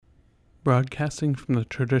broadcasting from the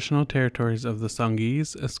traditional territories of the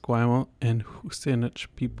Songhees, Esquimalt, and Husinich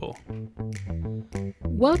people.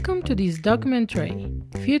 Welcome to this documentary,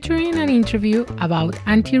 featuring an interview about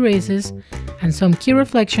anti-races and some key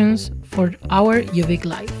reflections for our UVic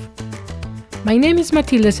life. My name is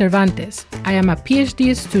Matilde Cervantes. I am a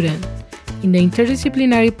PhD student in the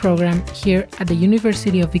interdisciplinary program here at the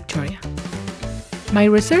University of Victoria. My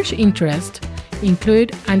research interests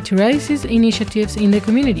include anti-racist initiatives in the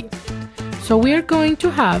community. So we are going to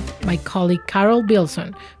have my colleague Carol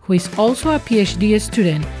Bilson, who is also a PhD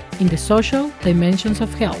student in the Social Dimensions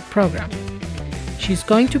of Health program. She's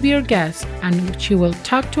going to be our guest and she will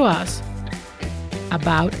talk to us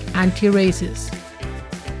about anti-racism.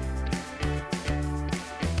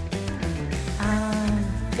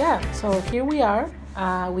 So here we are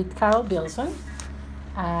with Carol Bilson.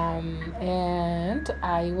 And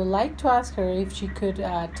I would like to ask her if she could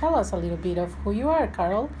tell us a little bit of who you are,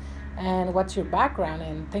 Carol, and what's your background.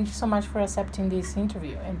 And thank you so much for accepting this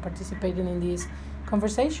interview and participating in this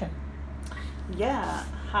conversation. Yeah,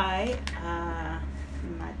 hi,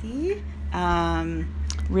 Mati.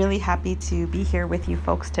 Really happy to be here with you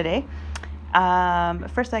folks today.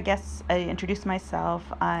 First, I guess I introduce myself.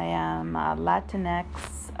 I am a Latinx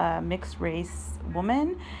mixed race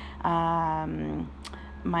woman.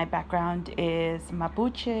 My background is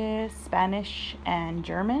Mapuche, Spanish, and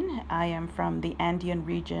German. I am from the Andean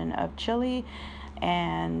region of Chile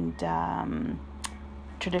and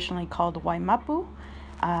traditionally called Waimapu.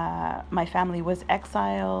 My family was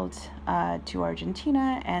exiled to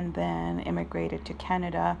Argentina and then immigrated to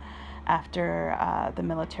Canada after the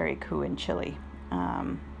military coup in Chile.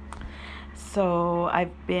 So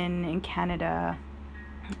I've been in Canada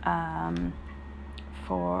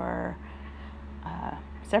for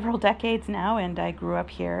several decades now, and I grew up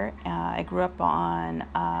here. I grew up on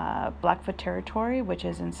Blackfoot territory, which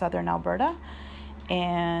is in southern Alberta,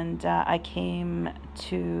 and I came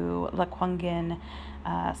to Lekwungen,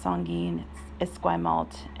 Songhees,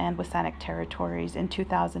 Esquimalt, and Wasanic territories in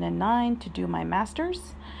 2009 to do my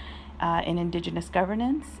master's in Indigenous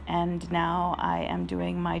governance, and now I am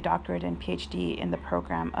doing my doctorate and PhD in the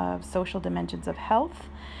program of Social Dimensions of Health,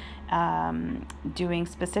 doing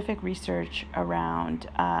specific research around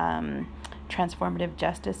transformative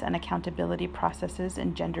justice and accountability processes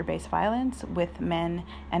in gender-based violence with men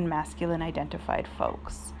and masculine identified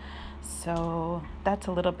folks. So that's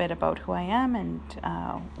a little bit about who I am and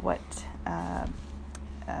what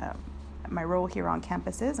my role here on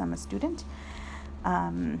campus is. I'm a student.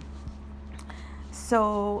 Thank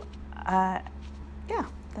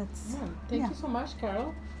you so much,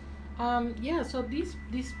 Carol. So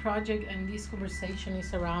this project and this conversation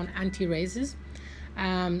is around anti-racism.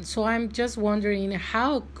 So I'm just wondering,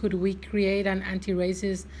 how could we create an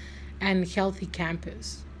anti-racist and healthy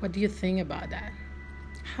campus? What do you think about that?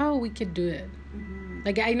 How we could do it? Mm-hmm.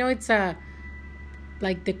 Like, I know it's the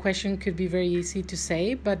question could be very easy to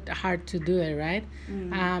say, but hard to do it, right?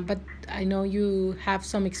 Mm-hmm. But I know you have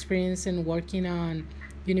some experience in working on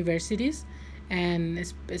universities, and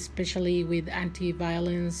especially with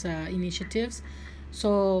anti-violence initiatives.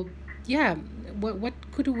 So, what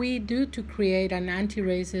could we do to create an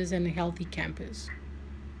anti-racist and healthy campus?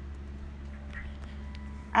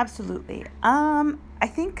 Absolutely. I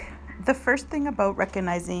think the first thing about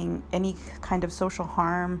recognizing any kind of social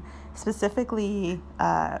harm, specifically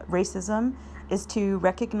racism, is to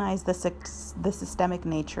recognize the systemic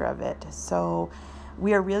nature of it. So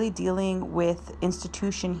we are really dealing with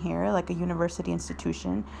institution here, like a university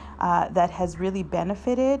institution, that has really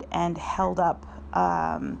benefited and held up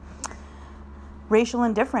racial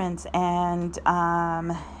indifference and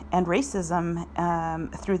racism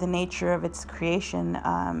through the nature of its creation,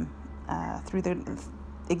 through the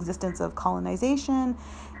existence of colonization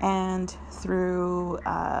and through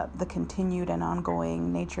the continued and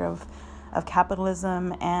ongoing nature of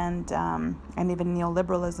capitalism and even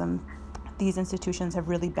neoliberalism. These institutions have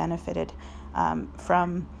really benefited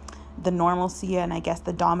from the normalcy and I guess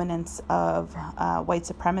the dominance of white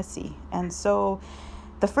supremacy. And so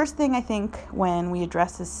the first thing I think when we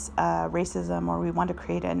address this racism, or we want to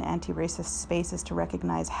create an anti-racist space, is to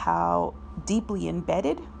recognize how deeply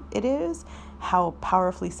embedded it is, how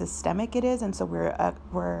powerfully systemic it is. And so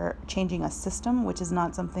we're changing a system, which is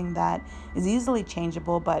not something that is easily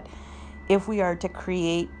changeable. But if we are to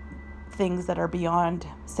create things that are beyond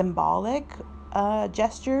symbolic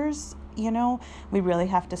gestures, we really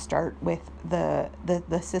have to start with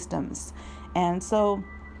the systems. And so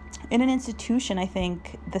in an institution, I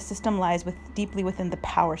think the system lies deeply within the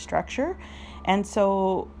power structure. And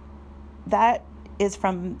so that is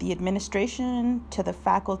from the administration to the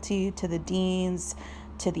faculty to the deans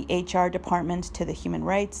to the HR department, to the human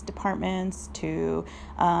rights departments, to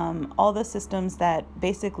all the systems that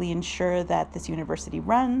basically ensure that this university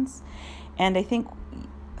runs. And I think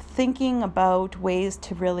thinking about ways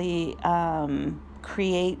to really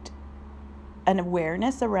create an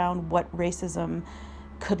awareness around what racism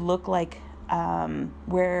could look like,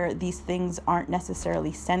 where these things aren't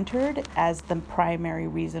necessarily centered as the primary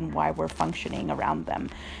reason why we're functioning around them.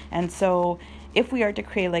 And so if we are to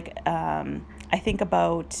create, like, I think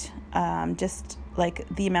about just like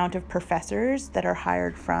the amount of professors that are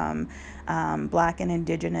hired from Black and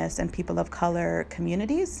Indigenous and people of color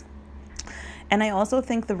communities. And I also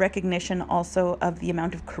think the recognition also of the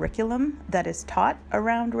amount of curriculum that is taught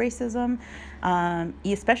around racism,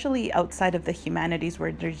 especially outside of the humanities,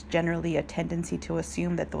 where there's generally a tendency to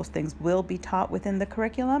assume that those things will be taught within the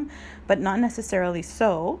curriculum, but not necessarily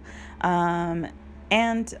so.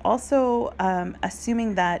 And also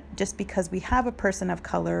assuming that just because we have a person of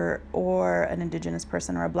color or an Indigenous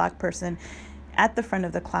person or a Black person at the front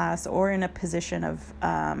of the class or in a position of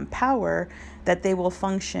power, that they will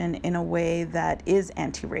function in a way that is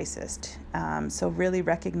anti-racist. So really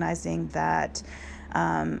recognizing that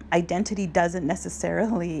identity doesn't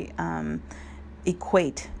necessarily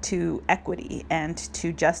equate to equity and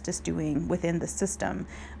to justice doing within the system.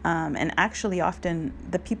 And actually often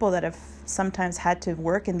the people that have sometimes had to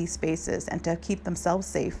work in these spaces and to keep themselves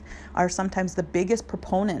safe are sometimes the biggest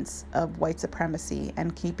proponents of white supremacy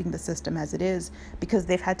and keeping the system as it is, because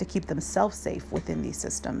they've had to keep themselves safe within these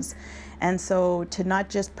systems. And so to not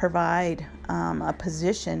just provide a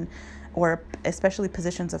position, or especially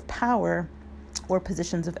positions of power or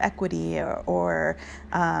positions of equity or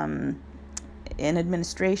in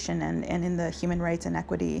administration and in the human rights and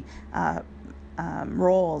equity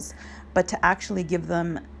roles, but to actually give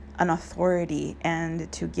them an authority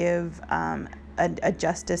and to give a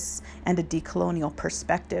justice and a decolonial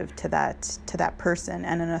perspective to that person,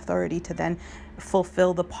 and an authority to then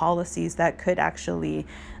fulfill the policies that could actually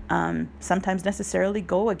sometimes necessarily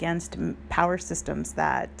go against power systems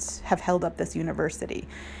that have held up this university.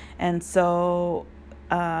 And so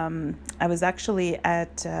I was actually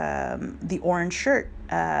at the Orange Shirt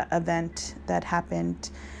event that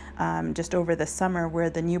happened just over the summer,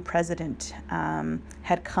 where the new president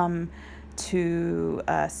had come to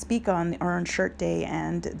speak on the Orange Shirt Day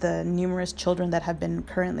and the numerous children that have been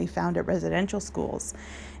currently found at residential schools,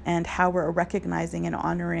 and how we're recognizing and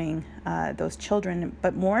honoring those children,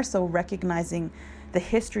 but more so recognizing the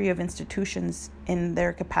history of institutions in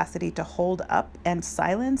their capacity to hold up and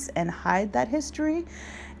silence and hide that history.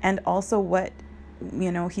 And also what,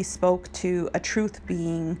 he spoke to a truth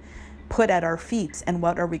being put at our feet, and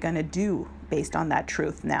what are we going to do based on that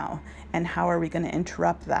truth now, and how are we going to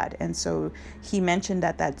interrupt that. And so he mentioned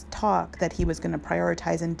at that talk that he was going to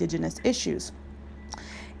prioritize Indigenous issues.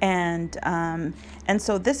 And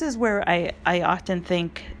so this is where I often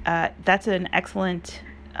think that's an excellent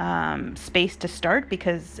space to start,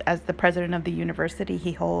 because as the president of the university,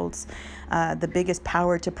 he holds the biggest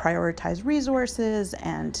power to prioritize resources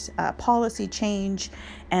and policy change.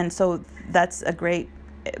 And so that's a great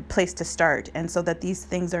place to start. And so that these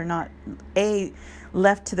things are not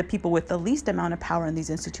left to the people with the least amount of power in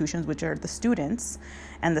these institutions, which are the students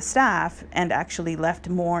and the staff, and actually left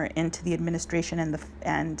more into the administration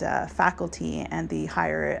and faculty and the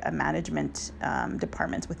higher management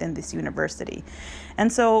departments within this university.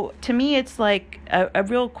 And so to me, it's like a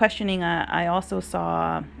real questioning. I also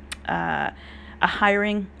saw a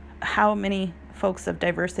hiring, how many folks of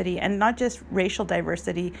diversity, and not just racial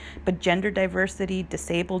diversity, but gender diversity,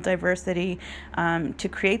 disabled diversity, to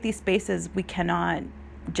create these spaces. We cannot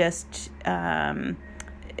just, as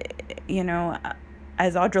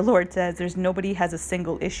Audre Lorde says, nobody has a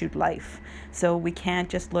single issued life. So we can't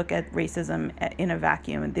just look at racism in a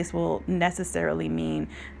vacuum. And this will necessarily mean,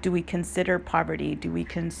 do we consider poverty? Do we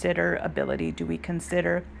consider ability? Do we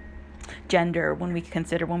consider gender when we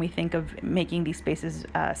think of making these spaces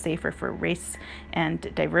safer for race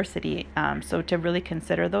and diversity? So to really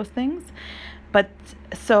consider those things. But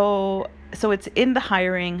so it's in the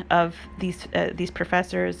hiring of these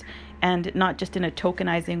professors, and not just in a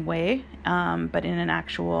tokenizing way, but in an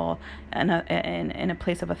actual, in a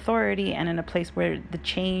place of authority, and in a place where the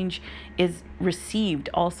change is received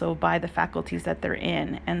also by the faculties that they're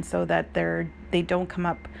in, and so that they don't come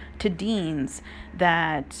up to deans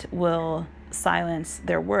that will silence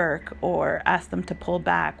their work or ask them to pull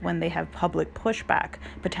back when they have public pushback,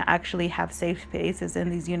 but to actually have safe spaces in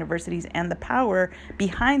these universities and the power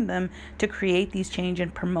behind them to create these change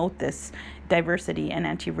and promote this diversity and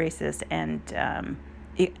anti-racist and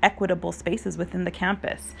equitable spaces within the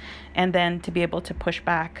campus, and then to be able to push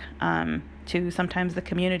back to sometimes the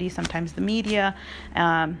community, sometimes the media,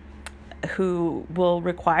 who will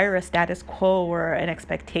require a status quo or an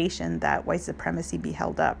expectation that white supremacy be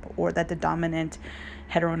held up, or that the dominant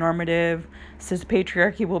heteronormative cis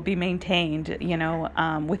patriarchy will be maintained,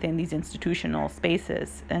 within these institutional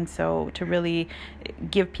spaces. And so to really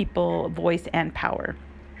give people voice and power.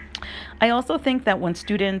 I also think that when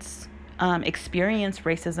students experience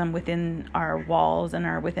racism within our walls and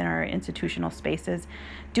within our institutional spaces,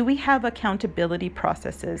 do we have accountability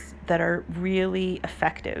processes that are really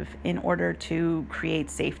effective in order to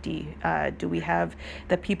create safety? Do we have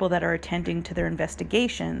the people that are attending to their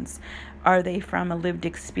investigations? Are they from a lived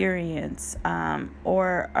experience,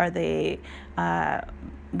 or are they,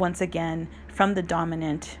 once again, from the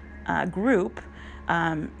dominant group?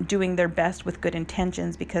 Doing their best with good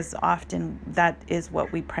intentions, because often that is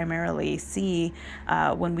what we primarily see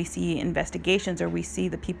when we see investigations, or we see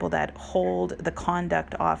the people that hold the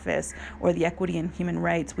conduct office or the equity and human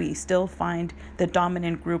rights. We still find the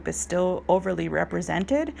dominant group is still overly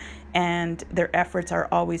represented, and their efforts are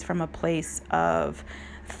always from a place of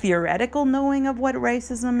theoretical knowing of what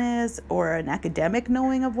racism is, or an academic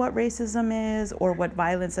knowing of what racism is, or what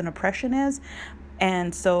violence and oppression is.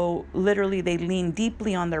 And so literally they lean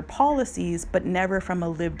deeply on their policies, but never from a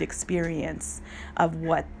lived experience of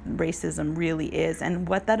what racism really is and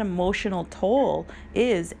what that emotional toll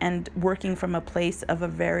is, and working from a place of a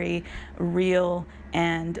very real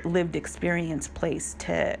and lived experience place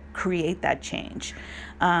to create that change.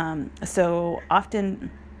 So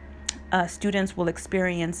often students will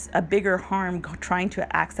experience a bigger harm trying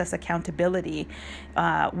to access accountability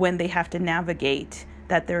when they have to navigate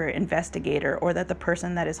that their investigator, or that the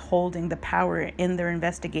person that is holding the power in their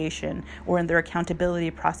investigation or in their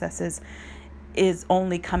accountability processes is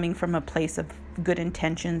only coming from a place of good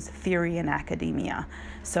intentions, theory, and academia.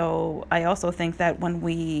 So I also think that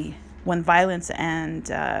when violence and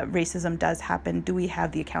racism does happen, do we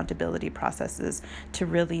have the accountability processes to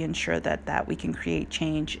really ensure that we can create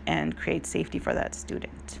change and create safety for that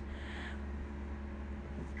student?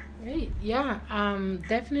 Great. Yeah.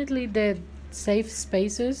 Definitely the safe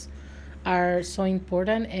spaces are so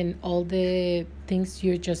important, and all the things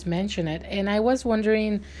you just mentioned it. And I was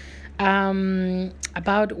wondering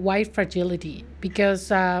about white fragility, because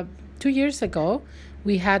 2 years ago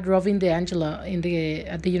we had Robin DiAngelo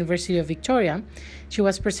at the University of Victoria. She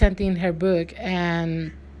was presenting her book,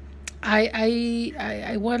 and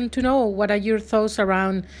I want to know, what are your thoughts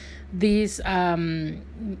around these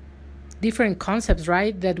different concepts,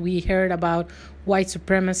 right, that we heard about: white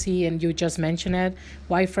supremacy, and you just mentioned it,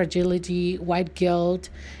 white fragility, white guilt.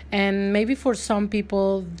 And maybe for some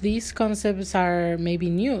people these concepts are maybe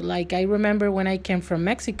new. Like, I remember when I came from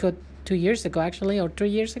Mexico 2 years ago, actually, or 3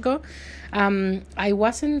 years ago, I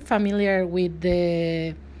wasn't familiar with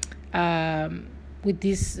the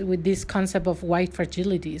with this concept of white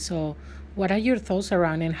fragility. So what are your thoughts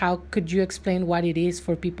around, and how could you explain what it is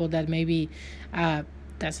for people that maybe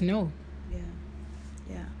doesn't know?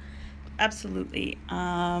 Yeah, absolutely.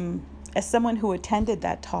 As someone who attended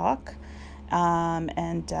that talk,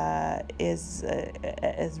 and is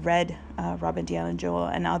read Robin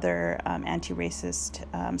DiAngelo and other anti-racist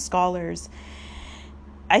scholars,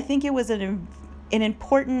 I think it was an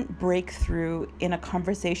important breakthrough in a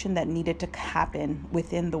conversation that needed to happen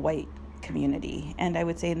within the white community, and I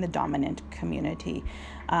would say in the dominant community.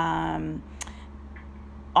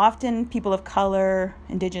 Often people of color,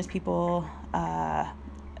 indigenous people,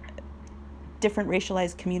 different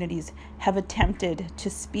racialized communities have attempted to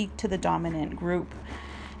speak to the dominant group,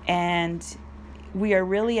 and we are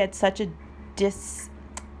really at such a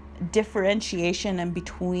differentiation in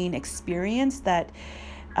between experience that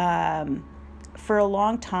for a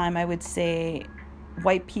long time, I would say,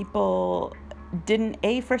 white people didn't,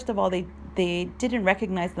 first of all, they didn't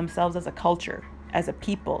recognize themselves as a culture, as a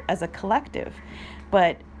people, as a collective,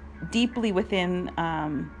 but deeply within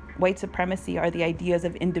white supremacy are the ideas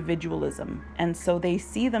of individualism. And so they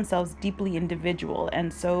see themselves deeply individual.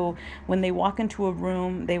 And so when they walk into a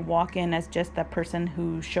room, they walk in as just that person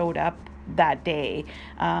who showed up that day,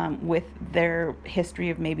 with their history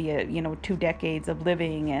of maybe 2 decades of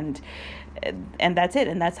living, and that's it.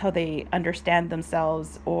 And that's how they understand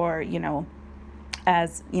themselves, or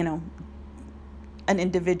as an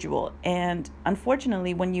individual. And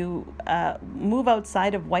unfortunately, when you move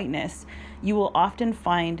outside of whiteness, you will often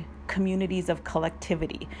find communities of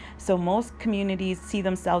collectivity. So most communities see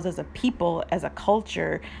themselves as a people, as a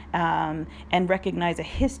culture, and recognize a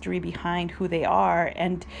history behind who they are,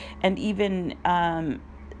 and even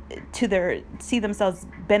see themselves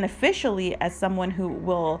beneficially as someone who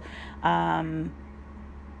will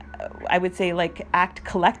I would say, like, act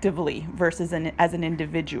collectively versus as an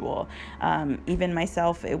individual. Even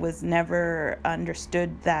myself, it was never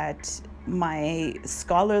understood that my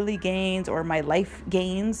scholarly gains or my life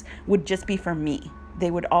gains would just be for me. They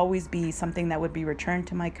would always be something that would be returned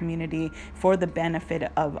to my community for the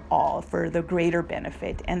benefit of all, for the greater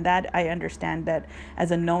benefit. And that, I understand that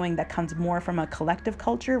as a knowing that comes more from a collective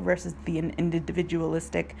culture versus the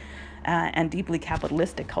individualistic and deeply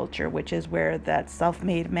capitalistic culture, which is where that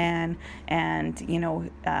self-made man and,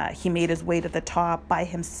 he made his way to the top by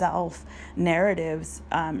himself narratives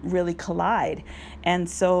really collide. And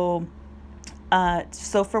so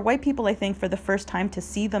for white people, I think for the first time to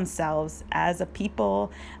see themselves as a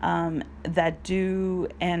people that do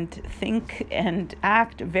and think and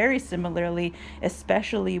act very similarly,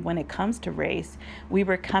 especially when it comes to race, we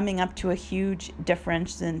were coming up to a huge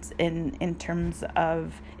difference in terms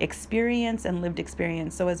of experience and lived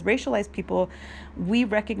experience. So as racialized people, we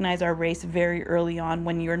recognize our race very early on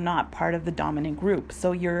when you're not part of the dominant group.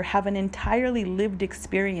 So you have an entirely lived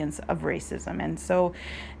experience of racism.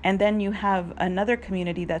 And then you have another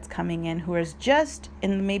community that's coming in who has just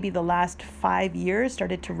in maybe the last 5 years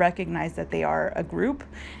started to recognize that they are a group,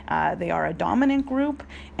 they are a dominant group,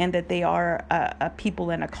 and that they are a people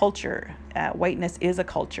and a culture. Whiteness is a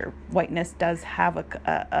culture. Whiteness does have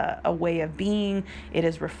a way of being. It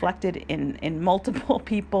is reflected in multiple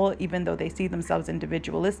people, even though they see themselves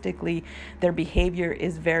individualistically. Their behavior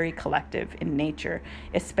is very collective in nature,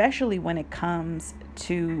 especially when it comes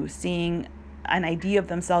to seeing an idea of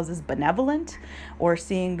themselves as benevolent or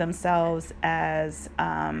seeing themselves as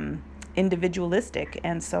individualistic.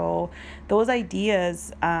 And so those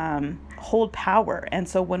ideas hold power. And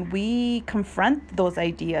so when we confront those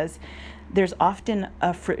ideas, there's often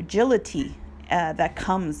a fragility that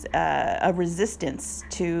comes, a resistance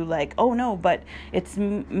to, like, oh no, but it's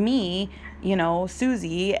me,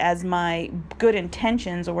 Susie, as my good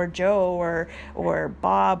intentions, or Joe or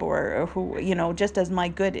Bob, or who, just as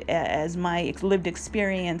my lived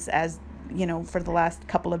experience as, for the last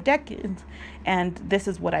couple of decades, and this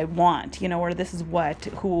is what I want, or this is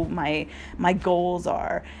who my goals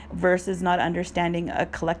are, versus not understanding a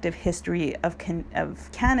collective history of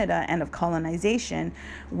Canada and of colonization,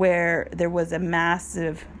 where there was a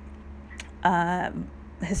massive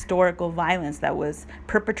historical violence that was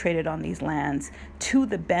perpetrated on these lands to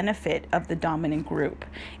the benefit of the dominant group,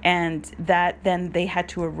 and that then they had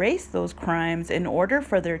to erase those crimes in order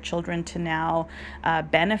for their children to now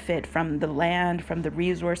benefit from the land, from the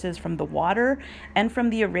resources, from the water, and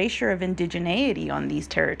from the erasure of indigeneity on these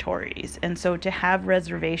territories. And so to have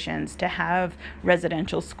reservations, to have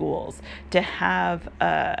residential schools, to have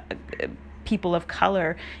people of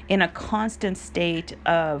color in a constant state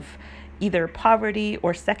of either poverty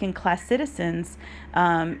or second-class citizens,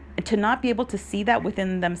 to not be able to see that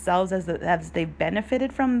within themselves as they've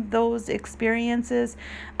benefited from those experiences,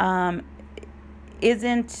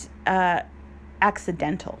 isn't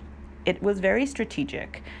accidental. It was very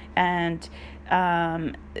strategic. And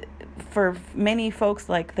for many folks,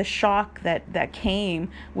 like the shock that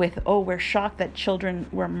came with, we're shocked that children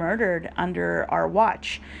were murdered under our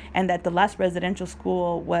watch, and that the last residential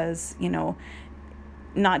school was,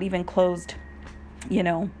 not even closed,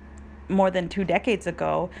 more than 2 decades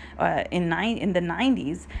ago, in the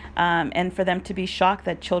 90s, and for them to be shocked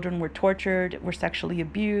that children were tortured, were sexually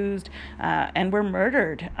abused, and were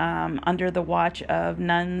murdered under the watch of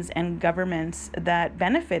nuns and governments that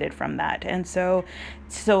benefited from that. And so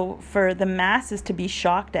for the masses to be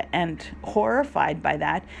shocked and horrified by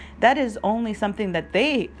that, that is only something that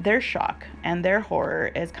their shock and their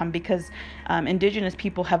horror has come because Indigenous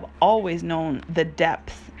people have always known the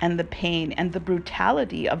depth and the pain and the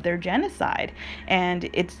brutality of their genocide. And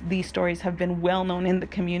these stories have been well known in the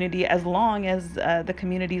community as long as the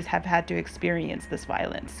communities have had to experience this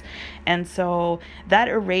violence. And so that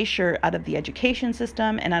erasure out of the education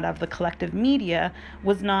system and out of the collective media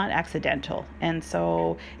was not accidental. And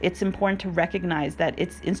so it's important to recognize that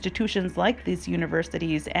it's institutions like these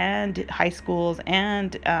universities and high schools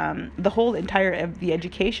and the whole entire of the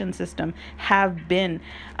education system have been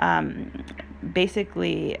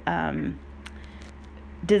basically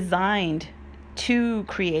designed to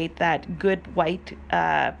create that good white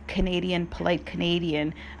Canadian, polite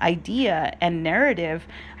Canadian idea and narrative,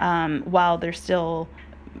 while there's still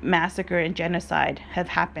massacre and genocide have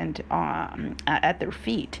happened at their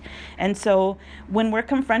feet. And so when we're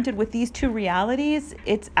confronted with these two realities,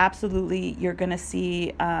 it's absolutely, you're going to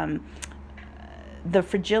see the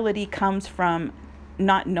fragility comes from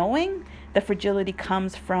not knowing. The fragility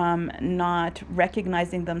comes from not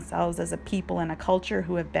recognizing themselves as a people and a culture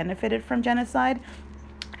who have benefited from genocide.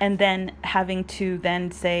 and then having to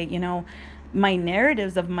then say, my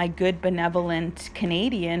narratives of my good, benevolent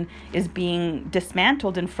Canadian is being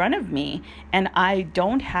dismantled in front of me, and I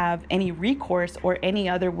don't have any recourse or any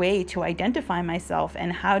other way to identify myself.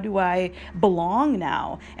 And how do I belong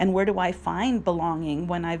now? And where do I find belonging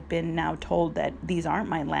when I've been now told that these aren't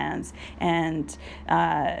my lands? And,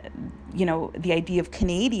 the idea of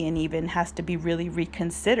Canadian even has to be really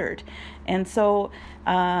reconsidered. And so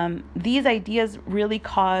these ideas really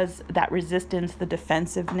cause that resistance, the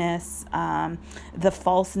defensiveness, the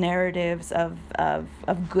false narratives of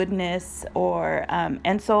goodness,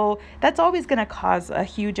 and so that's always going to cause a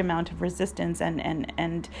huge amount of resistance.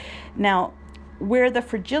 And now, where the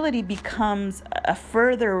fragility becomes a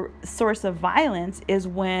further source of violence is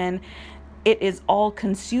when it is all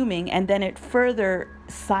consuming, and then it further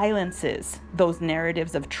silences those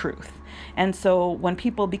narratives of truth. And so when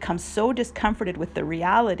people become so discomforted with the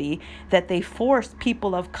reality that they force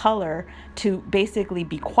people of color to basically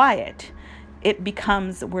be quiet, it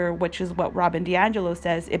becomes which is what Robin DiAngelo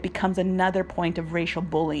says, it becomes another point of racial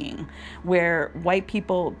bullying, where white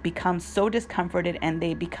people become so discomforted and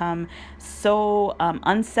they become so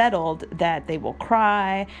unsettled that they will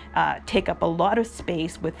cry, take up a lot of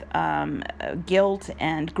space with guilt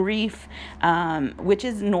and grief, which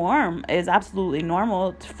is absolutely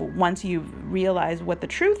normal once you realize what the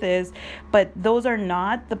truth is. But those are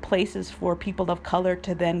not the places for people of color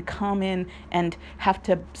to then come in and have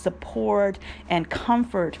to support and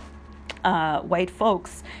comfort white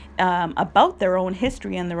folks about their own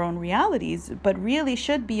history and their own realities, but really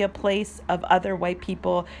should be a place of other white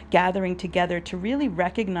people gathering together to really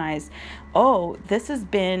recognize, this has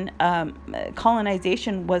been,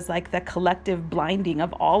 colonization was like the collective blinding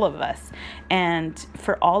of all of us, and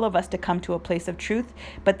for all of us to come to a place of truth.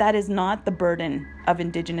 But that is not the burden of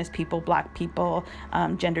Indigenous people, Black people,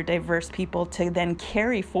 gender diverse people to then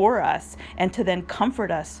carry for us and to then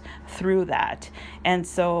comfort us through that. And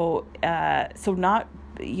so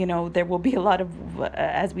there will be a lot of,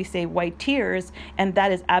 as we say, white tears, and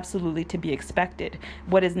that is absolutely to be expected.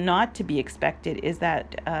 What is not to be expected is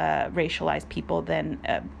that racialized people then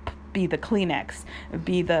be the Kleenex,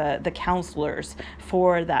 be the counselors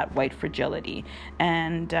for that white fragility,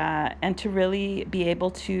 and to really be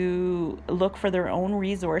able to look for their own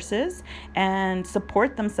resources and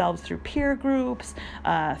support themselves through peer groups,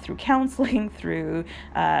 through counseling, through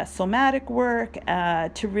somatic work,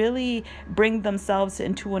 to really bring themselves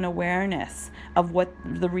into an awareness of what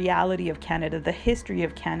the reality of Canada, the history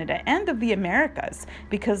of Canada, and of the Americas,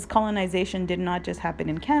 because colonization did not just happen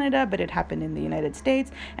in Canada, but it happened in the United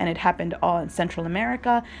States, and it happened all in Central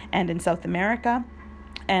America and in South America.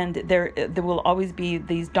 And there will always be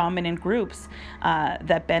these dominant groups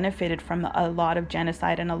that benefited from a lot of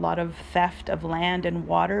genocide and a lot of theft of land and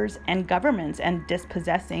waters and governments, and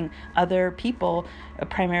dispossessing other people,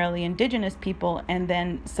 primarily Indigenous people, and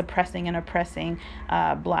then suppressing and oppressing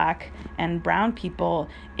Black and Brown people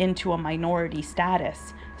into a minority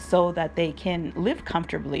status, so that they can live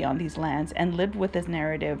comfortably on these lands and live with this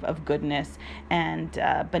narrative of goodness and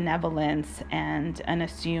benevolence and an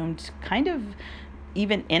assumed kind of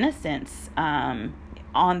even innocence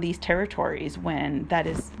on these territories, when that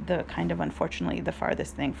is the kind of, unfortunately, the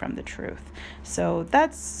farthest thing from the truth. So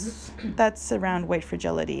that's around white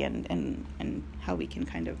fragility and how we can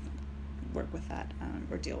kind of work with that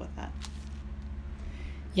or deal with that.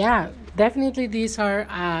 Yeah, definitely these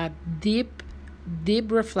are deep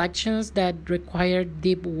reflections that require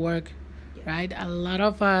deep work, right? A lot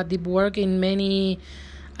of deep work in many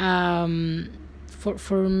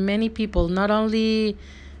for many people, not only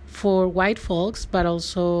for white folks, but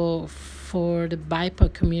also for the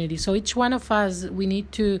BIPOC community. So each one of us, we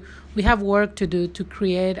have work to do to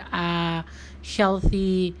create a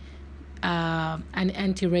healthy and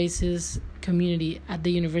anti-racist community at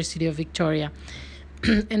the University of Victoria.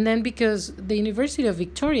 And then, because the University of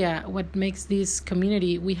Victoria, what makes this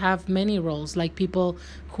community, we have many roles, like people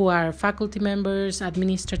who are faculty members,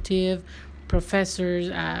 administrative,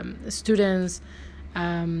 professors, students.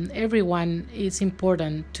 Everyone is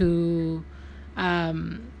important to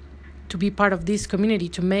be part of this community,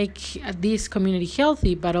 to make this community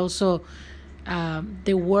healthy, but also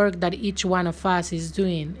the work that each one of us is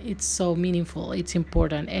doing, it's so meaningful, it's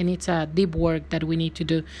important, and it's a deep work that we need to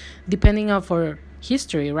do depending on our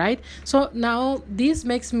history, right? So now this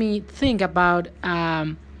makes me think about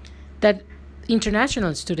that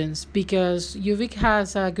international students, because UVic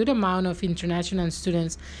has a good amount of international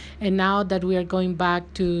students, and now that we are going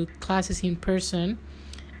back to classes in person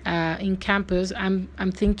in campus, I'm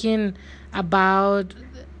thinking about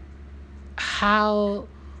how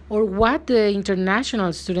or what the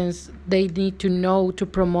international students they need to know to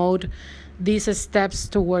promote these steps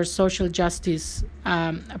towards social justice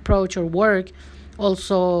approach or work,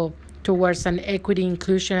 also towards an equity,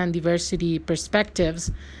 inclusion, and diversity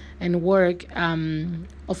perspectives and work,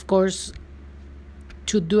 of course,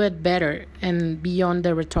 to do it better and beyond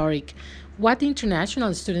the rhetoric. What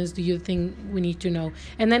international students do you think we need to know?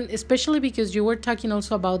 And then, especially because you were talking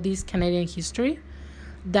also about this Canadian history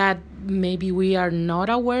that maybe we are not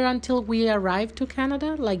aware until we arrive to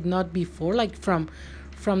Canada, like not before, like from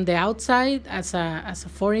the outside as a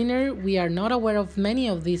foreigner, we are not aware of many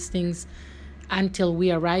of these things until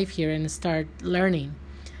we arrive here and start learning.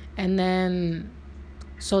 And then,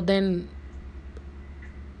 so then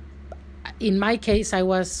in my case, I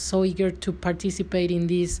was so eager to participate in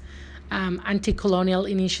these anti-colonial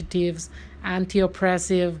initiatives,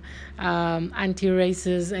 anti-oppressive,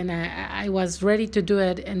 anti-racist, and I was ready to do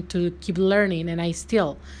it and to keep learning, and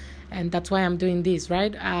and that's why I'm doing this,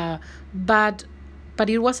 right? But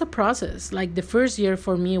it was a process. Like the first year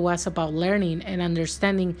for me was about learning and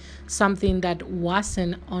understanding something that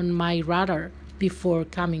wasn't on my radar before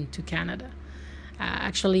coming to Canada.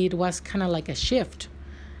 Actually, it was kind of like a shift,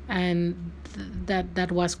 and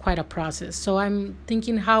that was quite a process. So I'm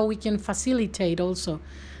thinking how we can facilitate also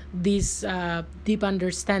this deep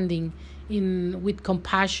understanding in with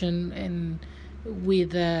compassion and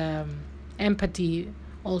with empathy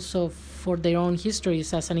also for their own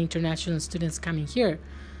histories as an international students coming here.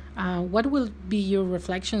 What will be your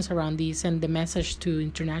reflections around this and the message to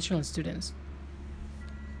international students?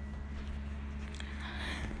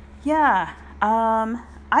 Yeah.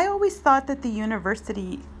 I always thought that the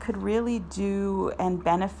university could really do and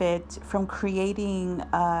benefit from creating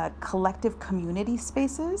collective community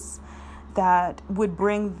spaces that would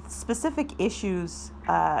bring specific issues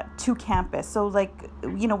to campus. So, like,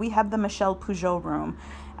 we have the Michel Peugeot room,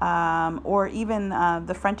 or even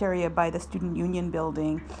the front area by the Student Union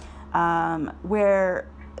building, where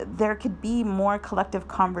there could be more collective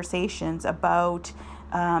conversations about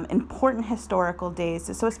important historical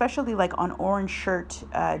days. So especially like on Orange Shirt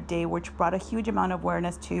Day, which brought a huge amount of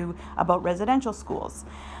awareness to about residential schools.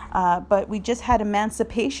 But we just had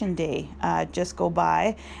Emancipation Day just go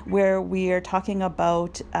by, where we are talking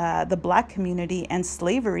about the Black community and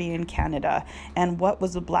slavery in Canada and what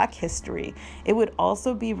was the Black history. It would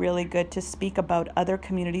also be really good to speak about other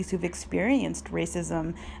communities who've experienced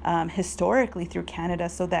racism historically through Canada,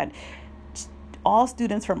 so that all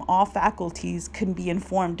students from all faculties can be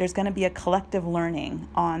informed. There's going to be a collective learning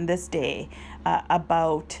on this day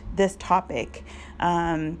about this topic.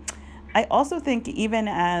 I also think even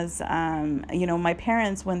as, my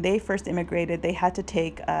parents, when they first immigrated, they had to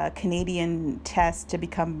take a Canadian test to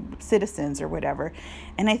become citizens or whatever.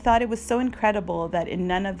 And I thought it was so incredible that in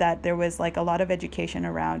none of that, there was like a lot of education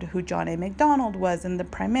around who John A. Macdonald was and the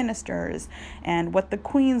prime ministers and what the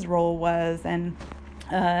Queen's role was and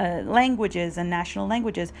languages and national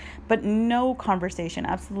languages, but no conversation,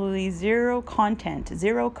 absolutely zero content,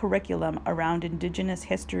 zero curriculum around Indigenous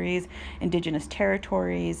histories, Indigenous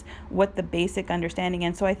territories, what the basic understanding.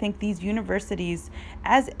 And so I think these universities,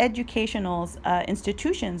 as educational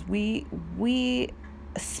institutions, we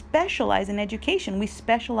specialize in education. We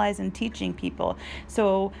specialize in teaching people.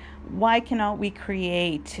 So why cannot we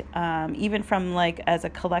create, even from like as a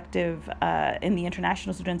collective in the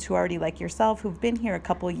international students who already like yourself, who've been here a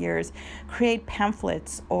couple of years, create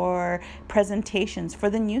pamphlets or presentations for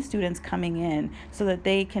the new students coming in so that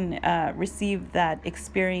they can receive that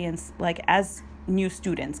experience like as new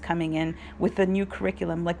students coming in with the new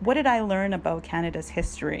curriculum. Like, what did I learn about Canada's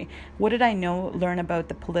history? What did I learn about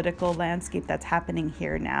the political landscape that's happening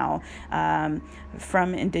here now,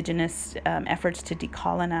 from Indigenous efforts to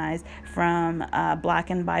decolonize, from Black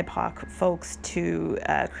and BIPOC folks to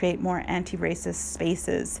create more anti-racist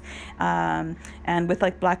spaces, and with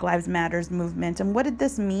like Black Lives Matters movement. And what did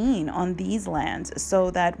this mean on these lands, so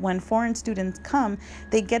that when foreign students come,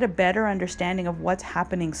 they get a better understanding of what's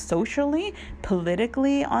happening socially,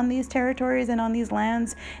 politically on these territories and on these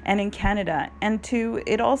lands and in Canada. And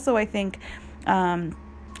it also, I think,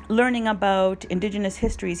 learning about Indigenous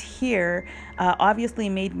histories here obviously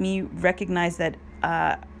made me recognize that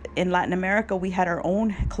in Latin America, we had our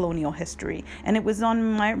own colonial history, and it was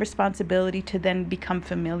on my responsibility to then become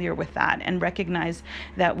familiar with that and recognize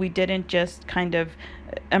that we didn't just kind of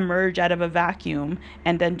emerge out of a vacuum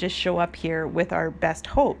and then just show up here with our best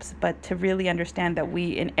hopes, but to really understand that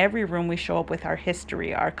we, in every room, we show up with our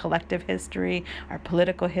history, our collective history, our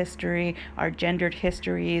political history, our gendered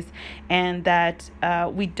histories, and that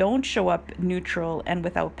we don't show up neutral and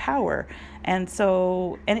without power. And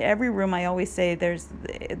so in every room, I always say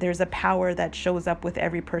there's a power that shows up with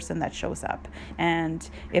every person that shows up. And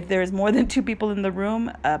if there's more than two people in the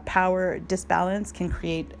room, a power disbalance can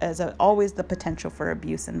create always the potential for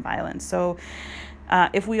abuse and violence. So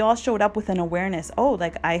if we all showed up with an awareness,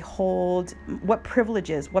 like I hold, what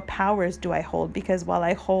privileges, what powers do I hold? Because while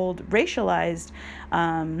I hold racialized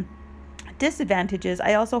disadvantages,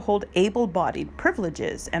 I also hold able-bodied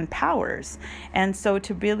privileges and powers. And so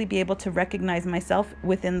to really be able to recognize myself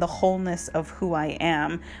within the wholeness of who I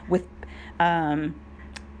am, with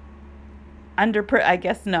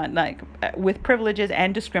with privileges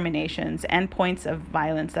and discriminations and points of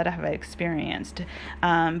violence that I have experienced,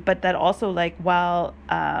 but that also, like, while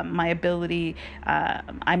my ability,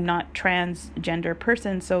 I'm not transgender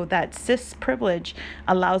person, so that cis privilege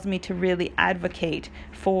allows me to really advocate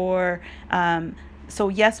for so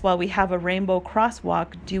yes, while we have a rainbow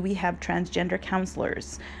crosswalk, do we have transgender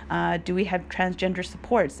counselors? Do we have transgender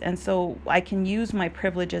supports? And so I can use my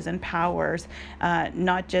privileges and powers,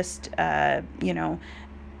 not just, as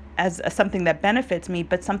something that benefits me,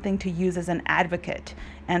 but something to use as an advocate.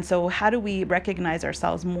 And so how do we recognize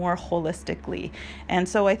ourselves more holistically? And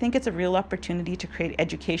so I think it's a real opportunity to create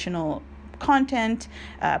educational content,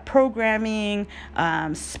 programming,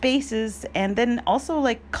 spaces, and then also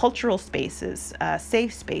like cultural spaces,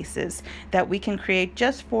 safe spaces that we can create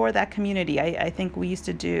just for that community. I think we used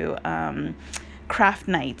to do craft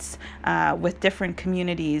nights with different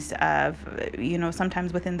communities of,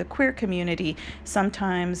 sometimes within the queer community,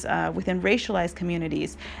 sometimes within racialized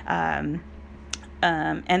communities.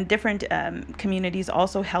 And different communities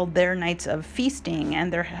also held their nights of feasting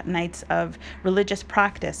and their nights of religious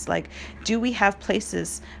practice. Like, do we have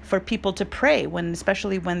places for people to pray,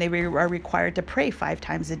 especially when they are required to pray 5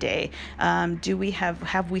 times a day?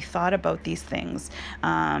 Have we thought about these things?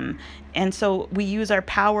 And so we use our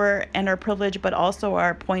power and our privilege, but also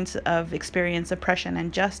our points of experience, oppression,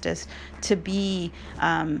 and justice to be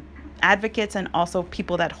advocates and also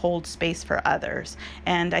people that hold space for others.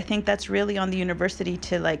 And I think that's really on the university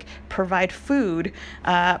to provide food,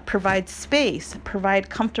 provide space, provide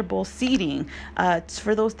comfortable seating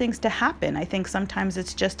for those things to happen. I think sometimes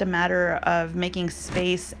it's just a matter of making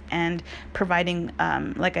space and providing,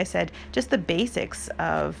 like I said, just the basics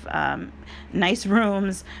of nice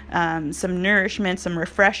rooms, some nourishment, some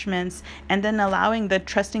refreshments, and then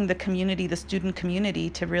trusting the community, the student community,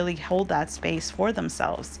 to really hold that space for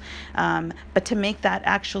themselves. But to make that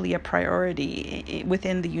actually a priority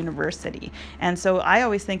within the university. And so I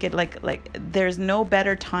always think it like there's no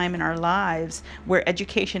better time in our lives where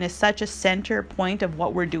education is such a center point of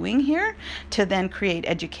what we're doing here to then create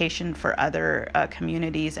education for other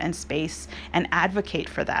communities and space and advocate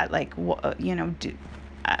for that.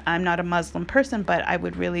 I'm not a Muslim person, but I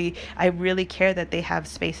really care that they have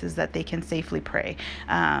spaces that they can safely pray.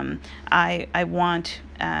 I want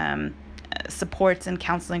supports and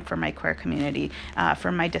counseling for my queer community,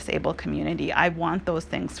 for my disabled community. I want those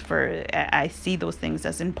things I see those things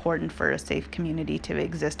as important for a safe community to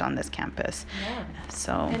exist on this campus. Yeah.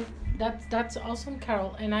 So. And that's awesome,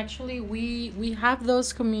 Carol. And actually, we have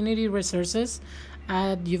those community resources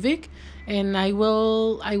at UVic, and I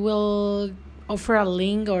will offer a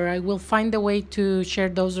link, or I will find a way to share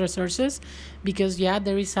those resources, because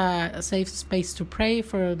there is a safe space to pray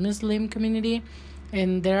for a Muslim community.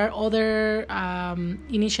 And there are other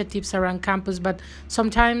initiatives around campus, but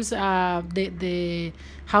sometimes the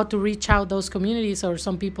how to reach out those communities, or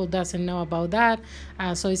some people doesn't know about that.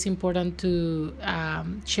 So it's important to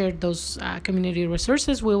share those community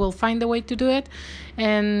resources. We will find a way to do it.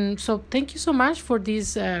 And so thank you so much for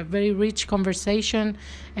this very rich conversation,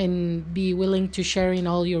 and be willing to share in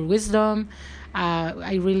all your wisdom.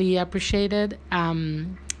 I really appreciate it.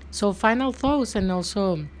 So final thoughts, and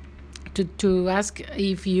also to ask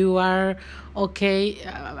if you are okay.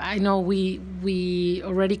 I know we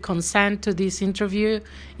already consent to this interview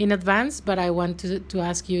in advance, but I want to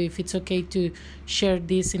ask you if it's okay to share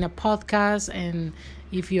this in a podcast, and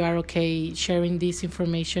if you are okay sharing this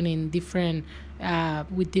information in different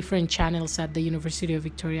with different channels at the University of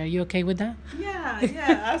Victoria. Are you okay with that?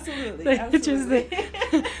 Yeah, absolutely.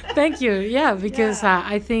 Thank you. Yeah, because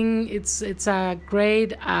I think it's a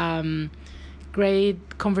great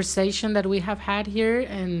conversation that we have had here,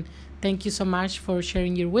 and thank you so much for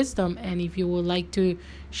sharing your wisdom. And if you would like to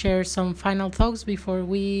share some final thoughts before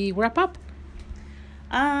we wrap up.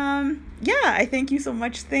 Yeah, I thank you so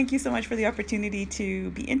much. Thank you so much for the opportunity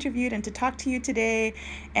to be interviewed and to talk to you today.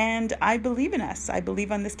 And I believe in us. I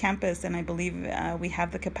believe on this campus, and I believe we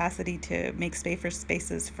have the capacity to make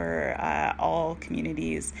spaces for all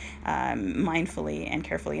communities mindfully and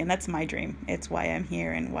carefully. And that's my dream. It's why I'm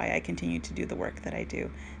here and why I continue to do the work that I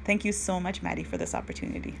do. Thank you so much, Maddie, for this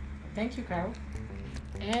opportunity. Thank you, Carol.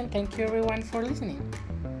 And thank you, everyone, for listening.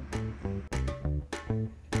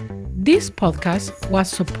 This podcast was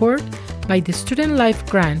supported by the Student Life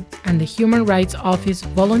Grant and the Human Rights Office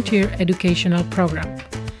Volunteer Educational Program.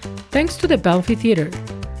 Thanks to the Belfi Theater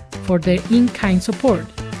for their in-kind support,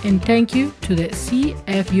 and thank you to the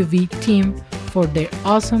CFUV team for their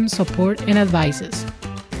awesome support and advices.